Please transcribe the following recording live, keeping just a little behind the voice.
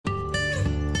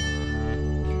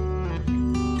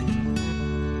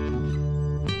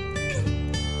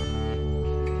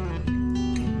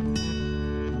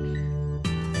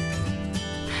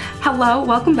Hello,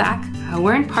 welcome back.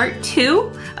 We're in part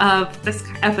 2 of this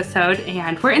episode,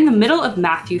 and we're in the middle of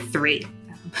Matthew 3.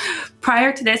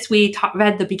 Prior to this, we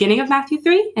read the beginning of Matthew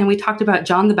 3, and we talked about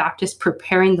John the Baptist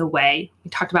preparing the way. We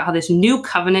talked about how this new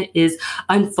covenant is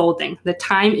unfolding. The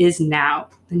time is now.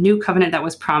 The new covenant that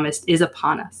was promised is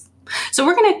upon us. So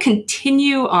we're going to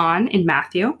continue on in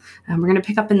Matthew. We're going to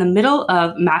pick up in the middle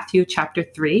of Matthew chapter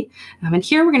 3. And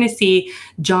here we're going to see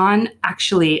John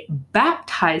actually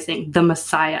baptizing the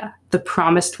Messiah, the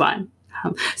promised one.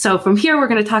 So from here, we're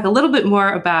going to talk a little bit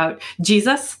more about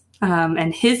Jesus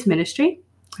and his ministry.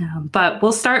 But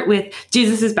we'll start with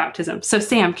Jesus' baptism. So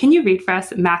Sam, can you read for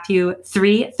us Matthew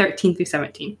 3:13 through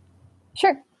 17?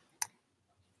 Sure.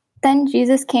 Then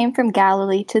Jesus came from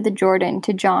Galilee to the Jordan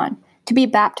to John to be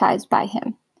baptized by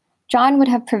him. John would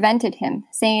have prevented him,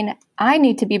 saying, "I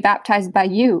need to be baptized by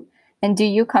you, and do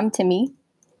you come to me?"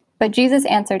 But Jesus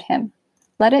answered him,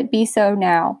 "Let it be so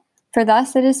now, for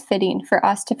thus it is fitting for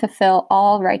us to fulfill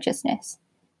all righteousness."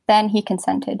 Then he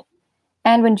consented.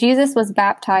 And when Jesus was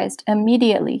baptized,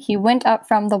 immediately he went up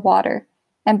from the water,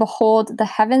 and behold, the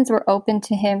heavens were opened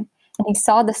to him, and he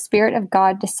saw the Spirit of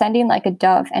God descending like a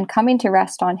dove and coming to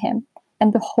rest on him.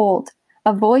 And behold,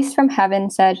 a voice from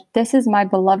heaven said, "This is my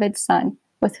beloved Son,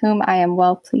 with whom I am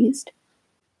well pleased."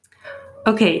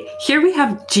 Okay, here we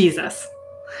have Jesus.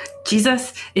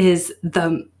 Jesus is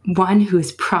the one who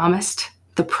is promised,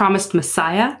 the promised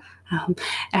Messiah.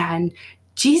 And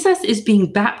Jesus is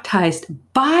being baptized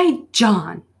by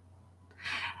John.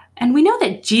 And we know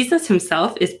that Jesus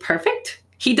himself is perfect.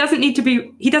 He doesn't need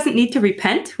to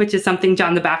repent, which is something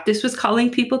John the Baptist was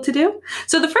calling people to do.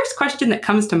 So the first question that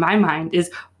comes to my mind is,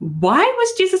 why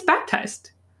was Jesus baptized?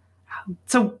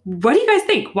 So what do you guys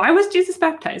think? Why was Jesus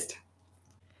baptized?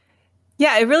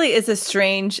 Yeah, it really is a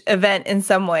strange event in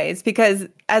some ways, because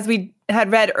as we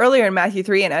had read earlier in Matthew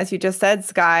 3, and as you just said,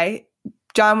 Sky,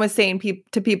 John was saying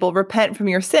to people, repent from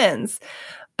your sins.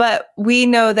 But we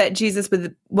know that Jesus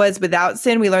was without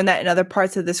sin. We learned that in other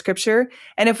parts of the scripture.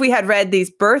 And if we had read these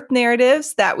birth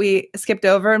narratives that we skipped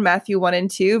over in Matthew 1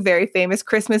 and 2, very famous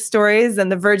Christmas stories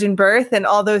and the virgin birth and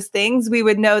all those things, we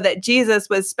would know that Jesus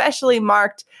was specially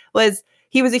marked,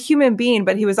 he was a human being,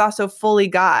 but he was also fully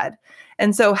God.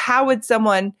 And so how would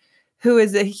someone who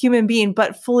is a human being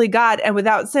but fully God and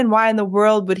without sin, why in the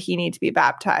world would he need to be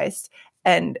baptized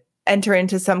and enter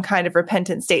into some kind of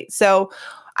repentant state? So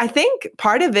I think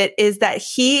part of it is that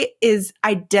he is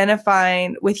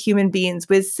identifying with human beings,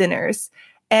 with sinners,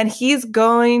 and he's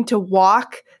going to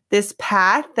walk this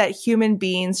path that human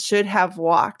beings should have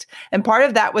walked. And part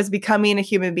of that was becoming a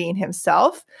human being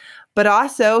himself, but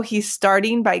also he's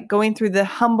starting by going through the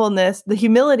humbleness, the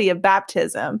humility of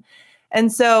baptism.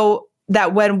 And so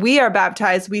that when we are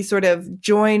baptized, we sort of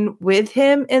join with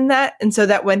him in that. And so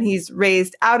that when he's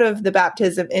raised out of the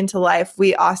baptism into life,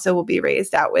 we also will be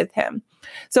raised out with him.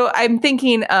 So I'm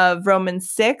thinking of Romans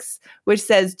 6, which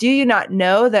says, "Do you not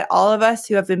know that all of us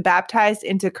who have been baptized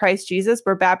into Christ Jesus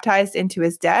were baptized into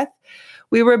his death?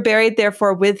 We were buried,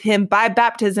 therefore, with him by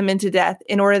baptism into death,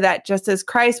 in order that just as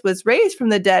Christ was raised from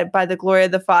the dead by the glory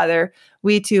of the Father,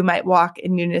 we too might walk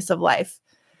in newness of life."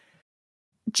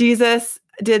 Jesus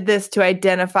did this to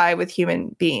identify with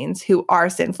human beings who are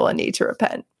sinful and need to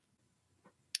repent.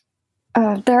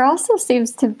 There also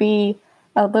seems to be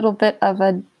a little bit of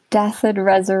a death and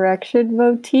resurrection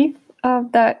motif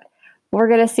that we're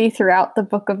going to see throughout the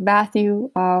book of Matthew,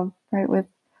 right, with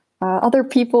other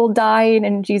people dying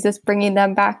and Jesus bringing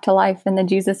them back to life, and then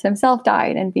Jesus himself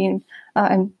died and being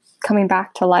and coming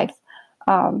back to life.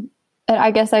 And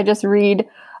I guess I just read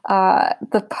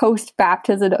the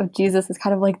post-baptism of Jesus is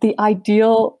kind of like the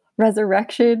ideal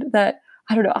resurrection that,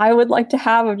 I don't know, I would like to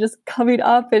have, of just coming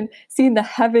up and seeing the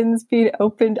heavens being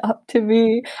opened up to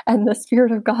me and the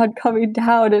Spirit of God coming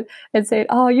down and saying,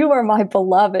 "Oh, you are my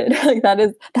beloved." Like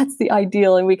that's the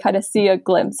ideal. And we kind of see a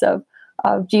glimpse of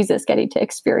Jesus getting to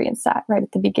experience that right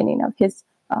at the beginning of his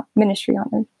ministry on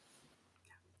earth.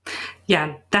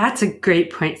 Yeah, that's a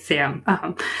great point, Sam.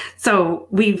 So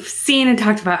we've seen and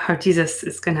talked about how Jesus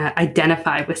is going to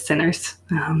identify with sinners,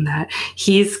 that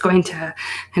he's going to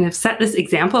kind of set this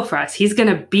example for us. He's going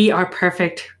to be our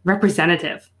perfect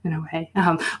representative in a way.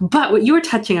 But what you were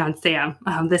touching on, Sam,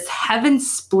 this heaven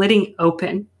splitting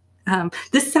open,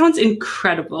 this sounds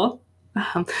incredible.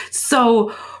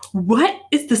 So what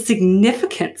is the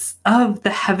significance of the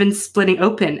heavens splitting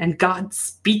open and God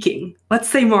speaking? Let's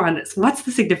say more on this. What's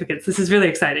the significance? This is really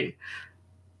exciting.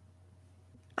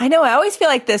 I know. I always feel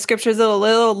like the scripture is a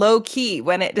little low key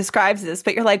when it describes this,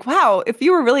 but you're like, wow, if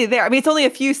you were really there. I mean, it's only a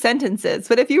few sentences,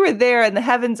 but if you were there and the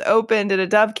heavens opened and a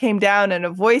dove came down and a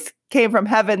voice came from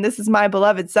heaven, this is my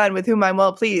beloved son with whom I'm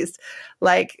well pleased.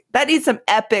 Like, that needs some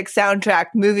epic soundtrack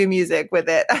movie music with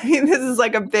it. I mean, this is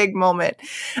like a big moment.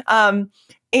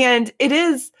 And it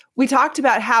is, we talked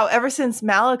about how ever since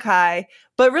Malachi,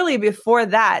 but really before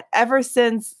that, ever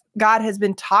since God has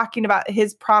been talking about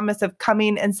his promise of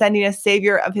coming and sending a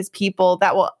savior of his people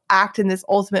that will act in this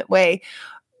ultimate way,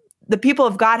 the people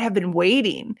of God have been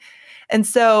waiting. And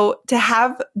so to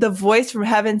have the voice from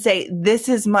heaven say, this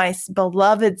is my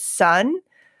beloved son,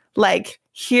 like,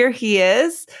 here he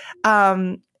is,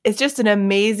 it's just an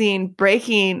amazing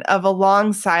breaking of a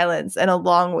long silence and a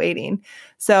long waiting.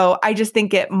 So I just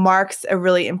think it marks a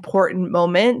really important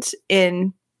moment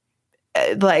in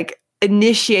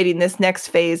initiating this next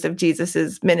phase of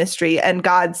Jesus's ministry and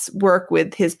God's work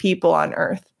with his people on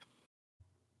earth.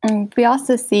 And we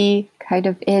also see kind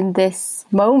of in this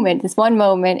moment, this one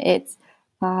moment, it's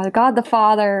God the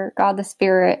Father, God the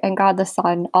Spirit, and God the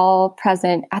Son all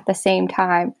present at the same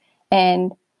time.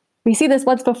 And we see this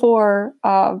once before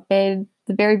in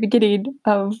the very beginning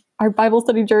of our Bible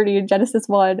study journey in Genesis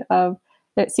 1.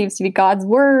 It seems to be God's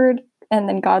Word, and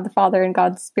then God the Father and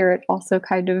God the Spirit also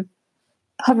kind of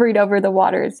hovering over the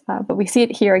waters. But we see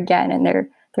it here again, and there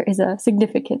is a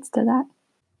significance to that.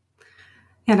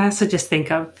 And I also just think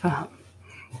of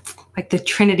like the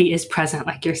Trinity is present,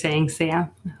 like you're saying, Sam.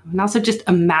 And also just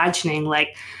imagining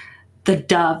like the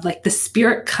dove, like the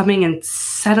Spirit coming and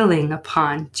settling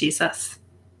upon Jesus.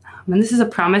 And this is a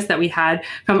promise that we had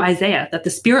from Isaiah, that the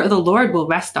Spirit of the Lord will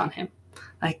rest on him.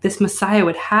 Like this Messiah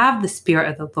would have the Spirit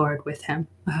of the Lord with him.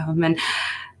 And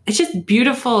it's just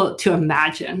beautiful to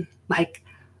imagine, like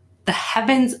the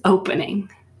heavens opening,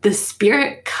 the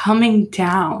Spirit coming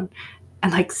down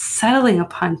and like settling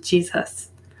upon Jesus.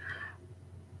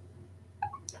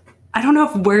 I don't know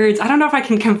if I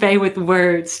can convey with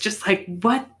words just like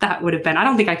what that would have been. I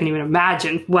don't think I can even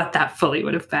imagine what that fully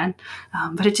would have been.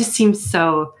 But it just seems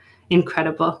so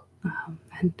incredible.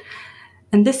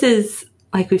 And this is,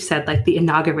 like we've said, like the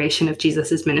inauguration of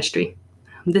Jesus's ministry.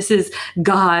 This is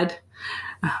God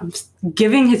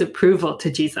giving his approval to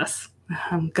Jesus.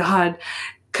 God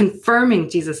confirming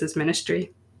Jesus's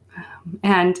ministry.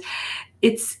 And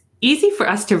it's easy for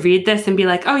us to read this and be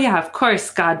like, oh yeah, of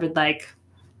course God would like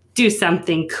do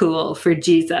something cool for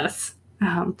Jesus.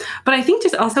 But I think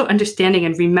just also understanding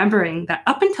and remembering that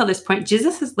up until this point,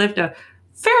 Jesus has lived a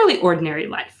fairly ordinary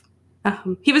life.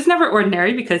 He was never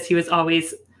ordinary because he was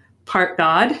always part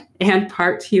God and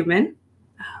part human.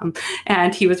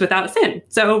 And he was without sin.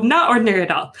 So not ordinary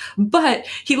at all. But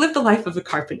he lived the life of a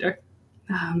carpenter.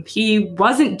 He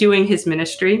wasn't doing his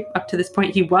ministry up to this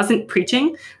point. He wasn't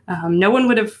preaching. No one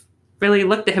would have really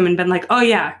looked at him and been like, oh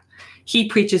yeah, he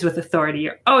preaches with authority,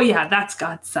 or oh yeah, that's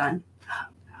God's son.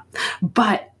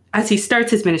 But as he starts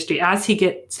his ministry, as he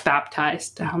gets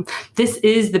baptized, this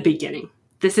is the beginning.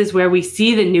 This is where we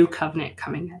see the new covenant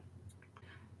coming in.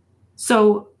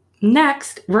 So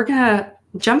next, we're going to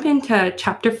jump into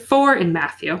chapter 4 in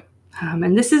Matthew.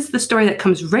 And this is the story that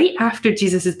comes right after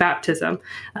Jesus' baptism.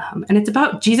 And it's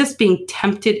about Jesus being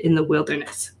tempted in the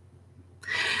wilderness.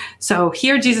 So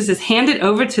here Jesus is handed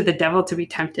over to the devil to be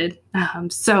tempted.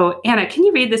 So Anna, can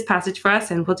you read this passage for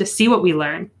us and we'll just see what we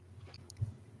learn?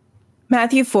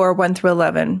 Matthew 4,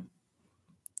 1-11.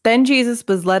 Then Jesus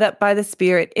was led up by the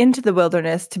Spirit into the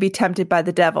wilderness to be tempted by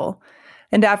the devil.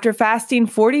 And after fasting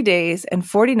 40 days and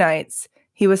 40 nights,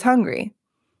 he was hungry.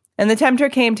 And the tempter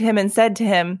came to him and said to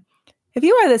him, if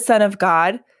you are the Son of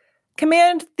God,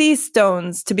 command these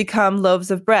stones to become loaves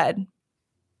of bread.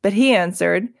 But he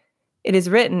answered, it is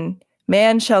written,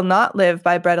 man shall not live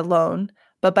by bread alone,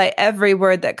 but by every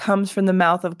word that comes from the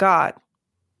mouth of God.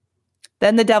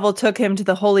 Then the devil took him to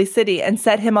the holy city and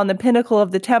set him on the pinnacle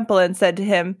of the temple and said to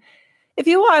him, if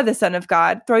you are the Son of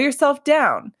God, throw yourself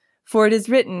down, for it is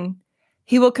written,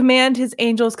 he will command his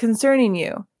angels concerning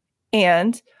you,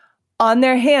 and on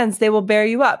their hands they will bear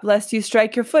you up, lest you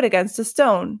strike your foot against a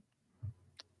stone.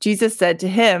 Jesus said to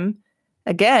him,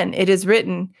 again, it is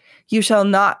written, you shall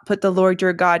not put the Lord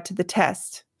your God to the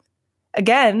test.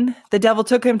 Again, the devil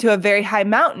took him to a very high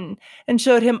mountain and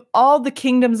showed him all the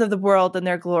kingdoms of the world and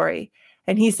their glory.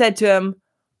 And he said to him,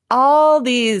 all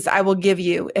these I will give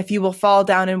you if you will fall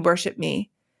down and worship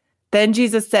me. Then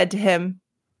Jesus said to him,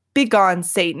 begone,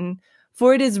 Satan,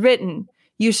 for it is written,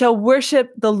 you shall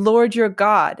worship the Lord your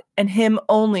God, and him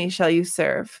only shall you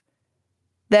serve.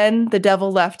 Then the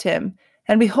devil left him,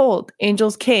 and behold,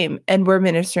 angels came and were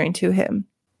ministering to him.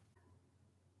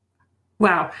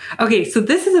 Wow. Okay, so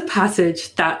this is a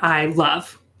passage that I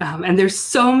love. And there's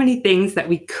so many things that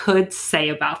we could say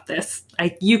about this.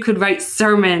 Like, you could write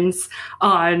sermons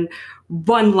on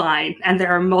one line, and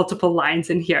there are multiple lines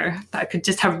in here that could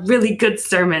just have really good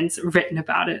sermons written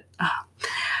about it.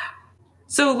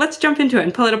 So let's jump into it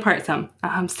and pull it apart some.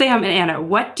 Sam and Anna,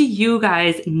 what do you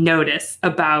guys notice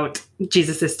about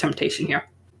Jesus' temptation here?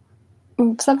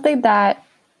 Something that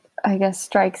I guess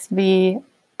strikes me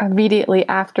immediately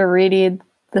after reading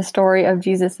the story of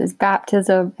Jesus'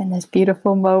 baptism and this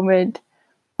beautiful moment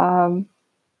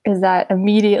is that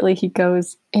immediately he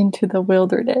goes into the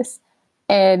wilderness.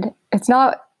 And it's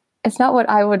not what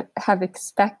I would have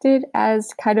expected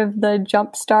as kind of the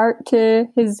jump start to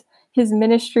his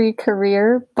ministry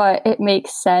career, but it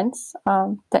makes sense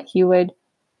that he would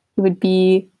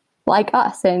be like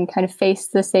us and kind of face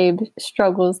the same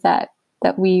struggles that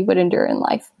we would endure in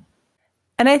life.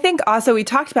 And I think also we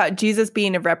talked about Jesus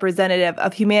being a representative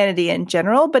of humanity in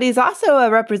general, but he's also a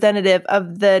representative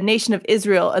of the nation of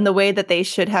Israel and the way that they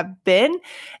should have been.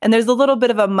 And there's a little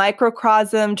bit of a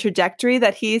microcosm trajectory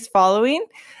that he's following.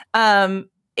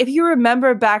 If you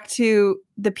remember back to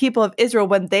the people of Israel,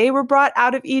 when they were brought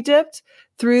out of Egypt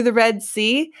through the Red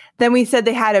Sea, then we said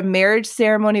they had a marriage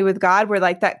ceremony with God where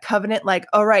like that covenant, like,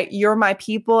 all right, you're my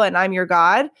people and I'm your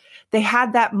God. They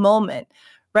had that moment,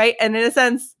 right? And in a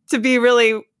sense, to be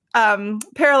really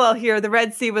parallel here, the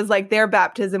Red Sea was like their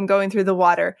baptism going through the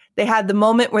water. They had the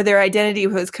moment where their identity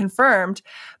was confirmed,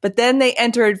 but then they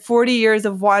entered 40 years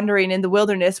of wandering in the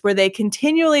wilderness where they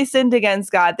continually sinned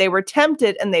against God. They were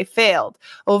tempted and they failed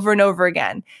over and over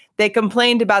again. They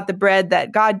complained about the bread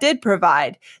that God did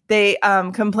provide. They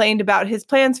complained about his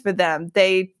plans for them.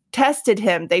 They tested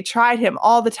him. They tried him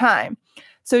all the time.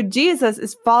 So Jesus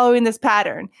is following this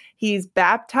pattern. He's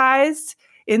baptized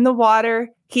in the water.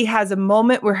 He has a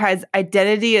moment where his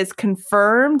identity is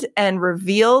confirmed and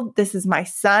revealed. This is my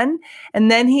son. And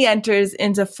then he enters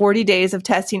into 40 days of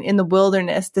testing in the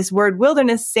wilderness. This word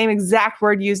wilderness, same exact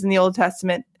word used in the Old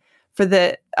Testament for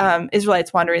the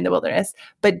Israelites wandering in the wilderness.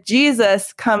 But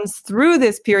Jesus comes through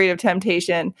this period of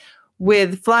temptation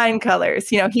with flying colors.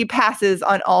 He passes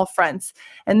on all fronts.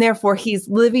 And therefore, he's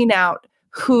living out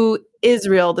who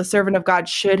Israel, the servant of God,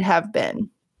 should have been.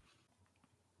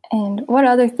 And one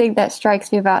other thing that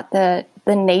strikes me about the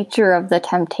nature of the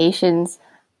temptations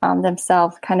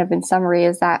themselves, kind of in summary,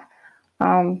 is that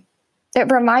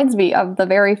it reminds me of the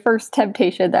very first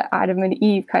temptation that Adam and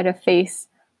Eve kind of face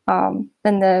in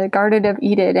the Garden of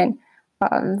Eden,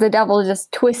 and the devil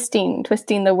just twisting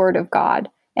the word of God.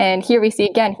 And here we see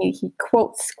again, he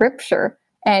quotes scripture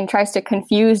and tries to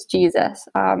confuse Jesus,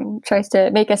 tries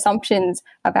to make assumptions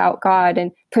about God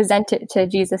and present it to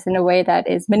Jesus in a way that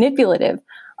is manipulative.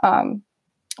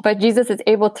 But Jesus is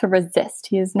able to resist.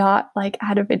 He is not like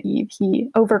Adam and Eve. He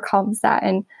overcomes that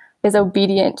and is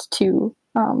obedient to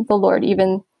the Lord,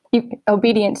 even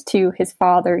obedient to his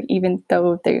Father, even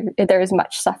though there is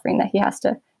much suffering that he has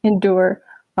to endure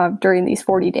during these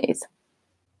 40 days.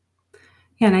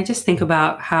 Yeah, and I just think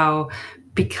about how,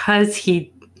 because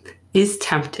he is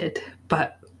tempted,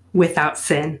 but without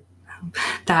sin,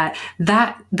 that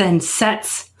then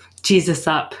sets Jesus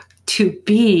up to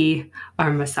be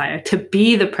our Messiah, to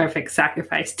be the perfect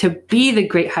sacrifice, to be the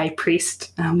great high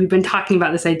priest. We've been talking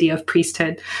about this idea of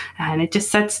priesthood, and it just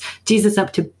sets Jesus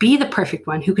up to be the perfect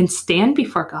one who can stand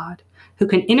before God, who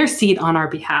can intercede on our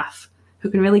behalf, who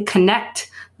can really connect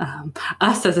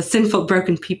us as a sinful,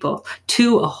 broken people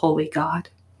to a holy God,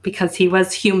 because he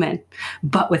was human,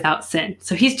 but without sin.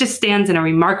 So he just stands in a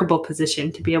remarkable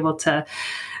position to be able to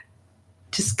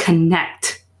just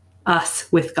connect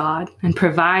us with God and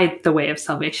provide the way of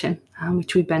salvation,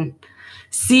 which we've been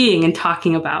seeing and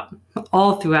talking about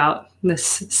all throughout this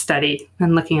study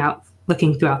and looking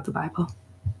throughout the Bible.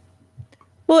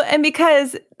 Well, and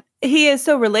because he is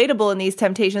so relatable in these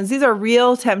temptations, these are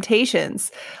real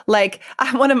temptations. Like,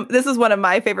 this is one of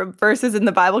my favorite verses in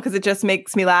the Bible because it just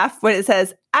makes me laugh when it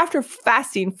says, after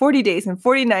fasting 40 days and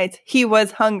 40 nights, he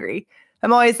was hungry.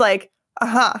 I'm always like,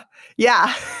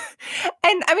 yeah.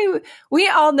 And I mean, we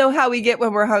all know how we get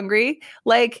when we're hungry.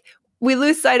 Like, we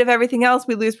lose sight of everything else.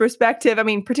 We lose perspective. I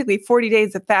mean, particularly 40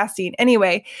 days of fasting.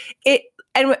 Anyway,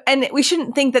 and we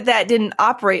shouldn't think that didn't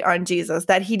operate on Jesus,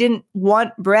 that he didn't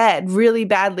want bread really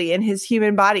badly in his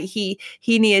human body. He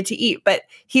needed to eat, but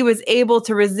he was able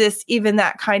to resist even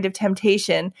that kind of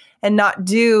temptation and not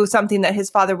do something that his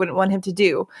Father wouldn't want him to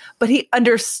do. But he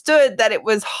understood that it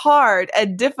was hard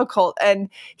and difficult, and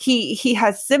he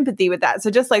has sympathy with that. So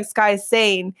just like Sky is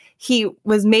saying, he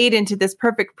was made into this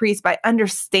perfect priest by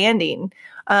understanding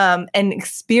and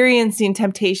experiencing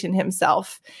temptation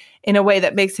himself in a way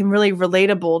that makes him really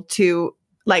relatable to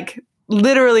like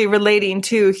literally relating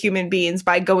to human beings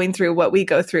by going through what we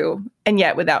go through, and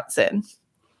yet without sin.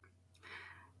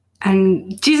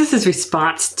 And Jesus'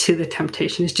 response to the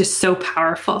temptation is just so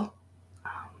powerful.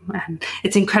 And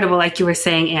it's incredible, like you were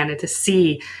saying, Anna, to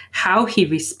see how he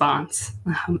responds.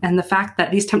 And the fact that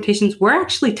these temptations were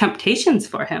actually temptations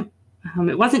for him.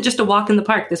 It wasn't just a walk in the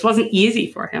park. This wasn't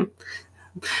easy for him.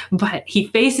 But he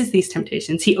faces these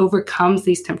temptations. He overcomes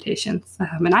these temptations.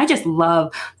 And I just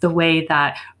love the way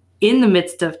that in the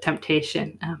midst of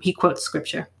temptation, he quotes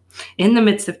scripture. In the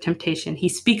midst of temptation, he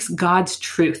speaks God's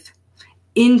truth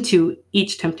into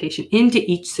each temptation, into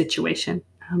each situation.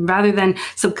 Rather than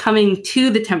succumbing to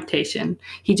the temptation,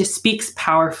 he just speaks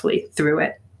powerfully through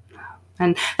it.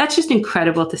 And that's just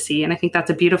incredible to see. And I think that's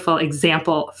a beautiful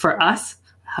example for us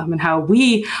and how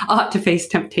we ought to face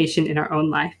temptation in our own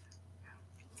life.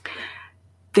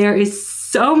 There is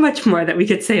so much more that we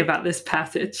could say about this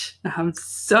passage.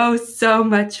 So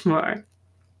much more.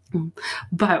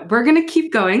 But we're going to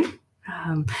keep going.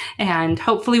 And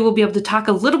hopefully we'll be able to talk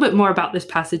a little bit more about this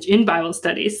passage in Bible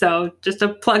study. So just a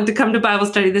plug to come to Bible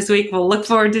study this week. We'll look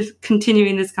forward to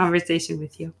continuing this conversation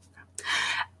with you.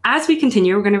 As we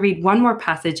continue, we're going to read one more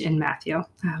passage in Matthew.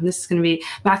 This is going to be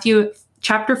Matthew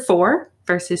chapter 4,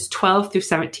 verses 12 through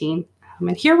 17.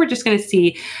 And here we're just going to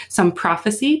see some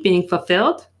prophecy being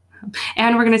fulfilled.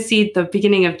 And we're going to see the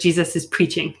beginning of Jesus'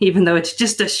 preaching, even though it's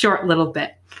just a short little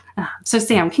bit. So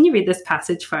Sam, can you read this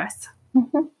passage for us?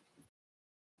 Mm-hmm.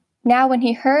 Now when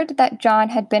he heard that John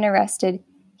had been arrested,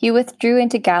 he withdrew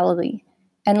into Galilee,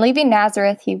 and leaving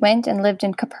Nazareth, he went and lived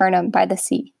in Capernaum by the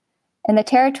sea, in the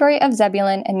territory of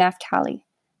Zebulun and Naphtali,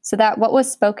 so that what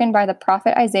was spoken by the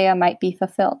prophet Isaiah might be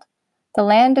fulfilled. The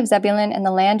land of Zebulun and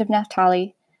the land of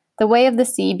Naphtali, the way of the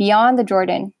sea beyond the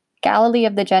Jordan, Galilee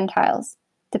of the Gentiles.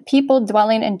 The people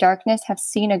dwelling in darkness have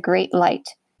seen a great light,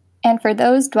 and for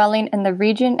those dwelling in the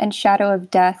region and shadow of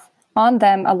death, on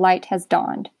them a light has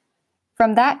dawned.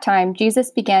 From that time,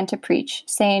 Jesus began to preach,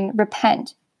 saying,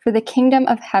 "Repent, for the kingdom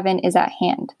of heaven is at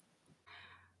hand."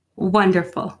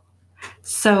 Wonderful.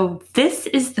 So this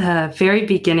is the very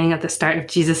beginning of the start of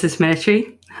Jesus'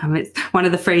 ministry. It's one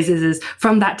of the phrases is,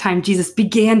 from that time, Jesus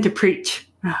began to preach.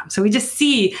 So we just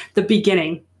see the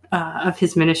beginning of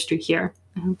his ministry here.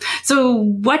 So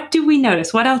what do we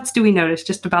notice? What else do we notice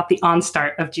just about the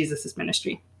onstart of Jesus'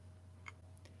 ministry?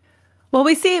 Well,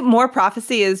 we see more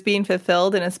prophecy is being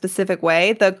fulfilled in a specific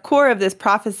way. The core of this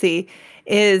prophecy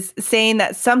is saying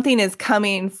that something is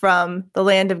coming from the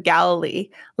land of Galilee,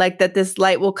 like that this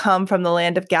light will come from the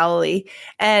land of Galilee.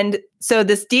 And so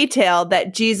this detail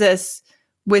that Jesus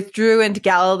withdrew into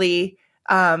Galilee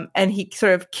and he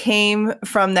sort of came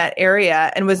from that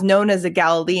area and was known as a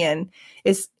Galilean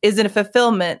is in a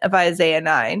fulfillment of Isaiah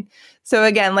 9. So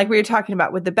again, like we were talking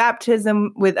about with the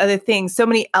baptism, with other things, so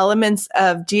many elements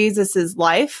of Jesus's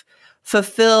life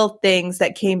fulfill things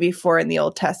that came before in the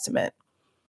Old Testament.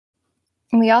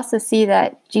 And we also see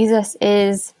that Jesus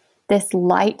is this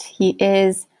light. He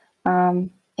is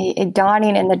a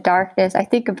dawning in the darkness. I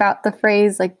think about the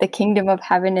phrase like the kingdom of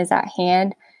heaven is at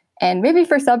hand. And maybe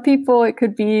for some people it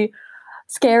could be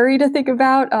scary to think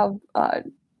about,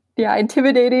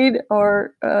 intimidating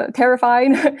or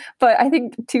terrifying. But I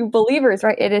think to believers,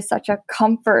 right, it is such a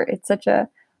comfort. It's such a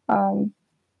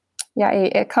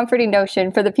comforting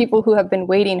notion for the people who have been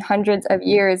waiting hundreds of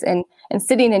years and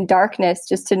sitting in darkness,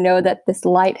 just to know that this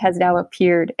light has now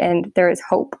appeared and there is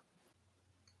hope.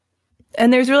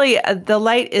 And there's really, the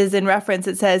light is in reference,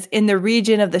 it says, in the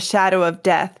region of the shadow of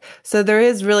death. So there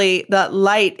is really, that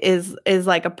light is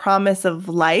like a promise of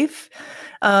life.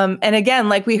 And again,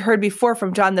 like we heard before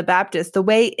from John the Baptist, the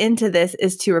way into this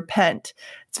is to repent.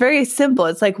 It's very simple.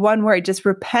 It's like one word, just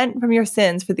repent from your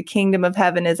sins, for the kingdom of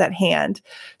heaven is at hand.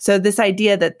 So this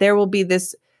idea that there will be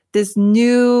this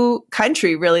new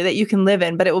country really that you can live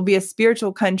in, but it will be a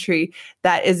spiritual country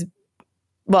that is,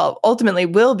 well, ultimately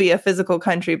will be a physical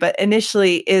country, but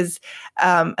initially is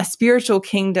a spiritual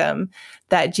kingdom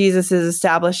that Jesus is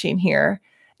establishing here.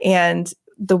 And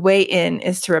the way in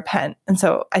is to repent. And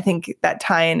so I think that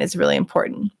tie-in is really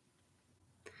important.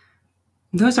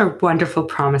 Those are wonderful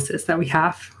promises that we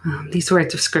have. These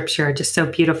words of scripture are just so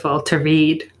beautiful to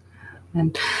read.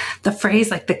 And the phrase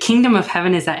like the kingdom of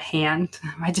heaven is at hand,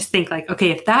 I just think like,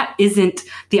 okay, if that isn't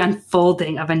the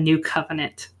unfolding of a new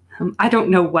covenant, I don't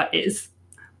know what is.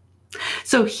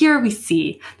 So here we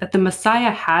see that the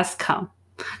Messiah has come.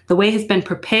 The way has been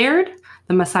prepared.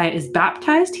 The Messiah is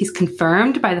baptized. He's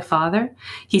confirmed by the Father.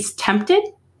 He's tempted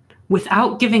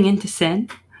without giving in to sin.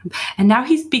 And now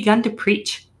he's begun to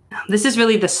preach. This is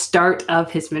really the start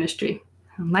of his ministry.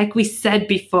 Like we said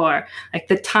before, like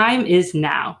the time is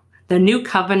now. The new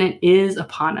covenant is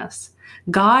upon us.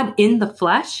 God in the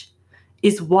flesh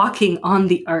is walking on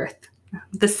the earth.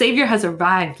 The Savior has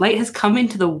arrived. Light has come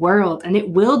into the world, and it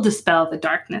will dispel the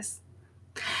darkness.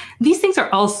 These things are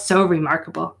all so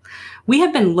remarkable. We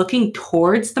have been looking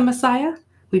towards the Messiah.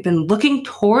 We've been looking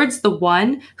towards the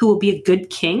one who will be a good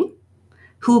king,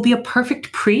 who will be a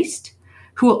perfect priest,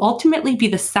 who will ultimately be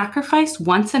the sacrifice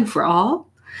once and for all.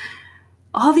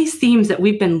 All these themes that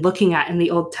we've been looking at in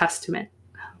the Old Testament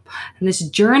and this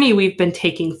journey we've been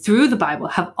taking through the Bible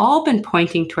have all been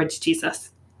pointing towards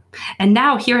Jesus. And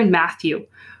now here in Matthew,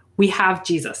 we have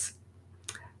Jesus.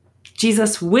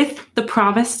 Jesus with the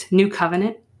promised new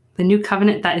covenant, the new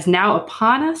covenant that is now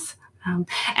upon us.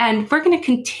 And we're going to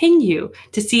continue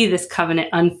to see this covenant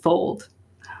unfold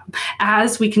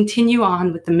as we continue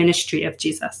on with the ministry of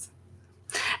Jesus.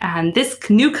 And this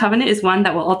new covenant is one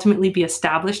that will ultimately be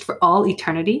established for all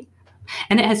eternity.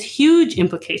 And it has huge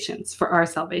implications for our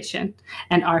salvation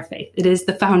and our faith. It is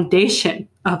the foundation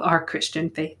of our Christian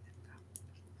faith.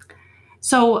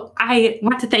 So I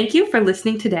want to thank you for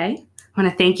listening today. I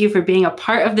want to thank you for being a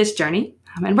part of this journey.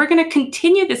 And we're going to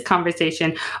continue this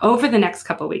conversation over the next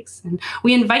couple of weeks. And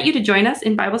we invite you to join us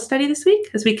in Bible study this week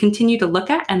as we continue to look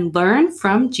at and learn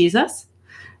from Jesus,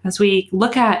 as we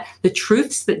look at the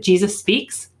truths that Jesus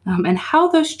speaks and how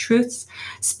those truths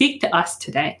speak to us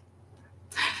today.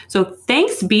 So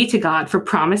thanks be to God for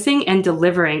promising and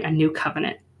delivering a new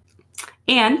covenant.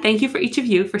 And thank you for each of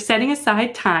you for setting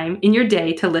aside time in your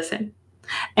day to listen.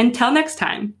 Until next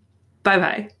time,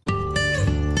 bye-bye.